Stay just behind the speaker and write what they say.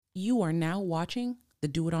You are now watching the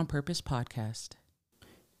Do It On Purpose podcast.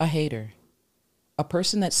 A hater. A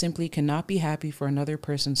person that simply cannot be happy for another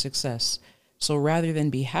person's success. So rather than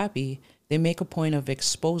be happy, they make a point of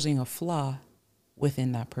exposing a flaw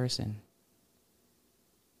within that person.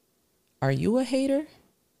 Are you a hater?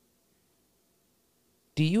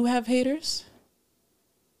 Do you have haters?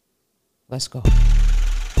 Let's go.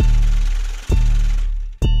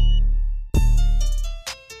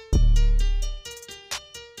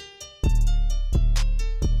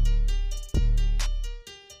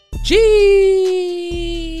 Jeez,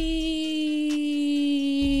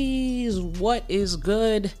 what is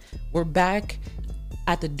good? We're back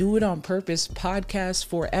at the Do It On Purpose podcast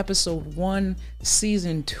for episode 1,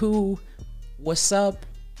 season 2. What's up?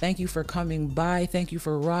 Thank you for coming by. Thank you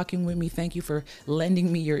for rocking with me. Thank you for lending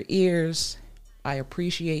me your ears. I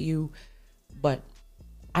appreciate you. But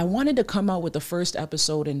I wanted to come out with the first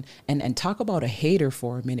episode and talk about a hater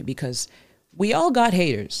for a minute, because we all got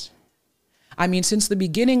haters. I mean, since the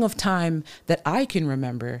beginning of time that I can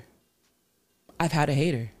remember, I've had a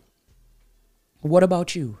hater. What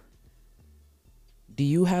about you? Do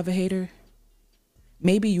you have a hater?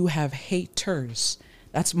 Maybe you have haters.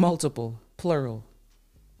 That's multiple, plural.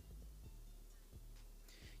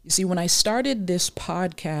 You see, when I started this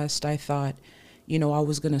podcast, I thought, I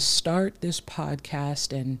was going to start this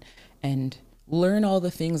podcast and learn all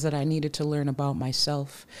the things that I needed to learn about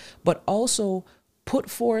myself, but also put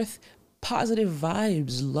forth positive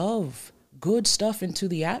vibes, love, good stuff into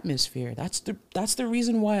the atmosphere. That's the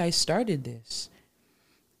reason why I started this.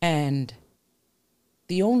 And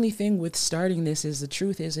the only thing with starting this is the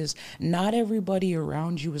truth is not everybody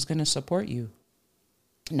around you is going to support you.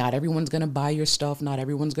 Not everyone's going to buy your stuff. Not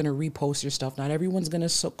everyone's going to repost your stuff. Not everyone's going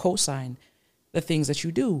to co-sign the things that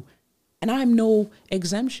you do. And I'm no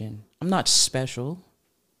exemption. I'm not special.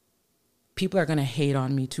 People are going to hate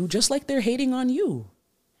on me too, just like they're hating on you.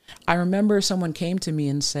 I remember someone came to me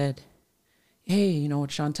and said, hey,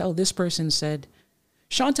 Chantel, this person said,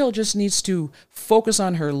 Chantel just needs to focus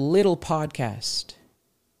on her little podcast.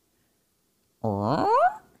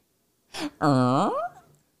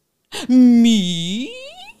 Me?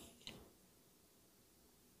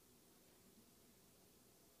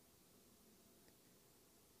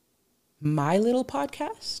 My little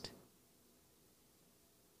podcast?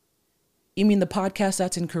 You mean the podcast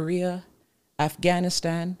that's in Korea,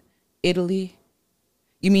 Afghanistan, Italy?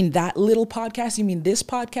 You mean that little podcast? You mean this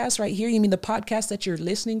podcast right here? You mean the podcast that you're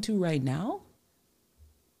listening to right now?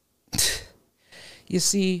 You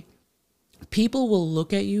see, people will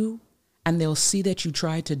look at you and they'll see that you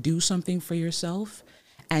tried to do something for yourself.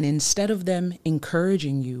 And instead of them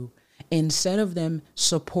encouraging you, instead of them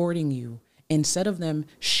supporting you, instead of them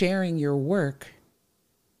sharing your work,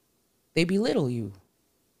 they belittle you.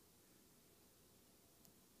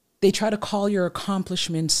 They try to call your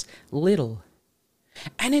accomplishments little.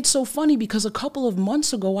 And it's so funny because a couple of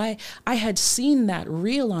months ago, I had seen that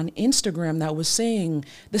reel on Instagram that was saying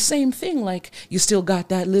the same thing. Like, you still got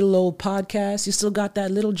that little old podcast. You still got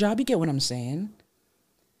that little job. You get what I'm saying?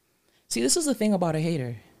 See, this is the thing about a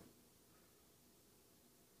hater.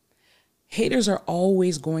 Haters are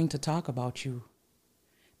always going to talk about you.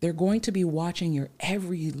 They're going to be watching your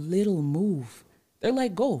every little move. They're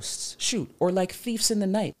like ghosts, or like thieves in the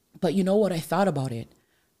night. But you know what? I thought about it.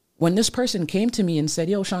 When this person came to me and said,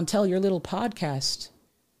 yo, Chantel, your little podcast,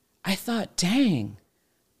 I thought, dang,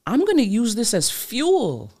 I'm going to use this as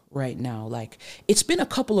fuel right now. Like, it's been a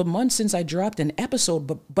couple of months since I dropped an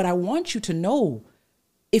episode, but I want you to know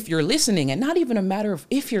if you're listening, and not even a matter of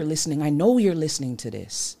if you're listening. I know you're listening to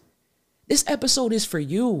this. This episode is for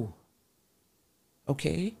you.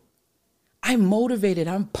 Okay? I'm motivated.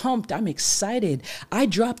 I'm pumped. I'm excited. I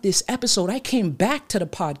dropped this episode. I came back to the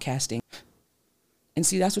podcasting. And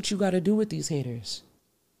see, that's what you got to do with these haters.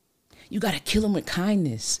 You got to kill them with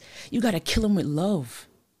kindness. You got to kill them with love.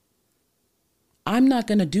 I'm not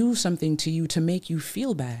going to do something to you to make you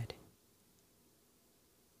feel bad.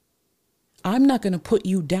 I'm not going to put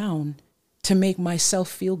you down to make myself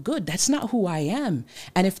feel good. That's not who I am.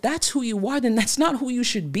 And if that's who you are, then that's not who you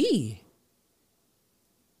should be.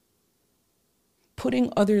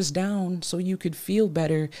 Putting others down so you could feel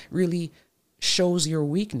better really shows your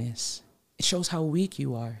weakness. It shows how weak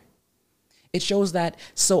you are. It shows that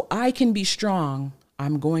so I can be strong,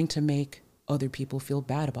 I'm going to make other people feel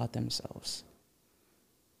bad about themselves.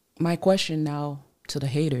 My question now to the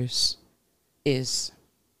haters is,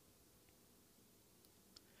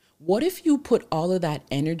 what if you put all of that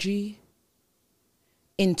energy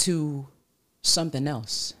into something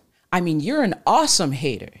else? I mean, you're an awesome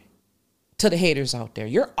hater. To the haters out there,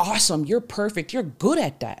 you're awesome, you're perfect, you're good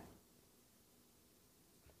at that.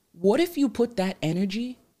 What if you put that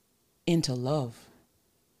energy into love,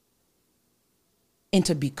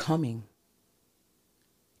 into becoming,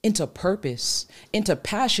 into purpose, into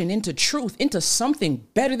passion, into truth, into something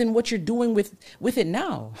better than what you're doing with it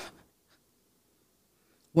now?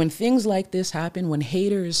 When things like this happen, when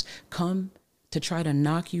haters come to try to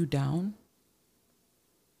knock you down,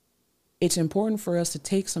 it's important for us to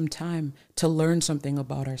take some time to learn something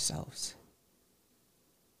about ourselves.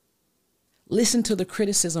 Listen to the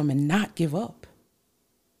criticism and not give up.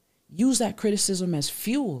 Use that criticism as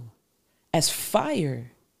fuel, as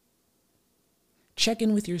fire. Check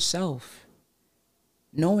in with yourself,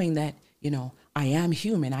 knowing that, I am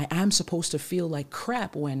human. I am supposed to feel like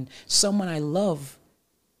crap when someone I love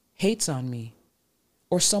hates on me,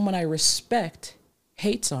 or someone I respect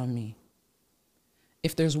hates on me.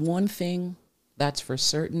 If there's one thing that's for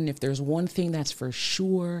certain, if there's one thing that's for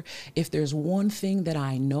sure, if there's one thing that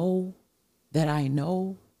I know,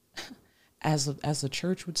 as the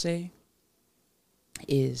church would say,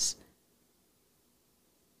 is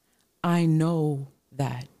I know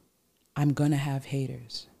that I'm gonna have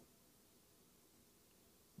haters,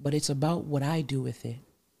 but it's about what I do with it.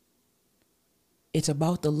 It's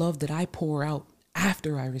about the love that I pour out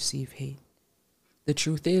after I receive hate. The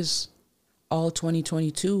truth is, all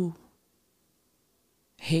 2022,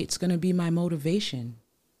 hate's gonna be my motivation.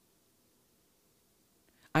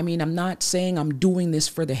 I mean, I'm not saying I'm doing this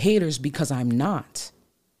for the haters, because I'm not.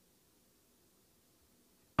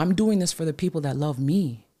 I'm doing this for the people that love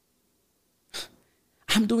me.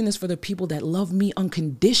 I'm doing this for the people that love me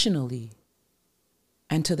unconditionally.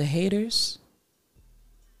 And to the haters,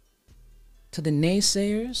 to the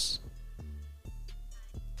naysayers,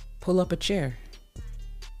 pull up a chair.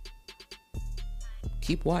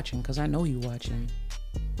 Keep watching, because I know you watching.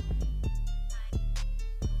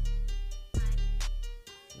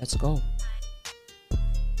 Let's go.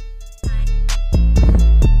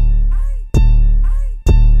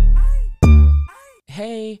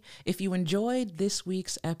 Hey, if you enjoyed this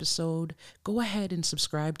week's episode, go ahead and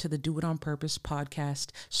subscribe to the Do It On Purpose podcast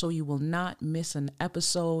so you will not miss an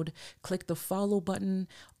episode. Click the follow button.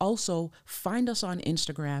 Also, find us on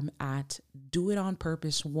Instagram at Do It On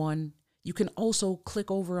Purpose 1. You can also click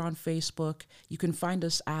over on Facebook. You can find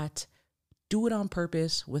us at Do It On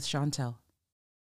Purpose with Chantel.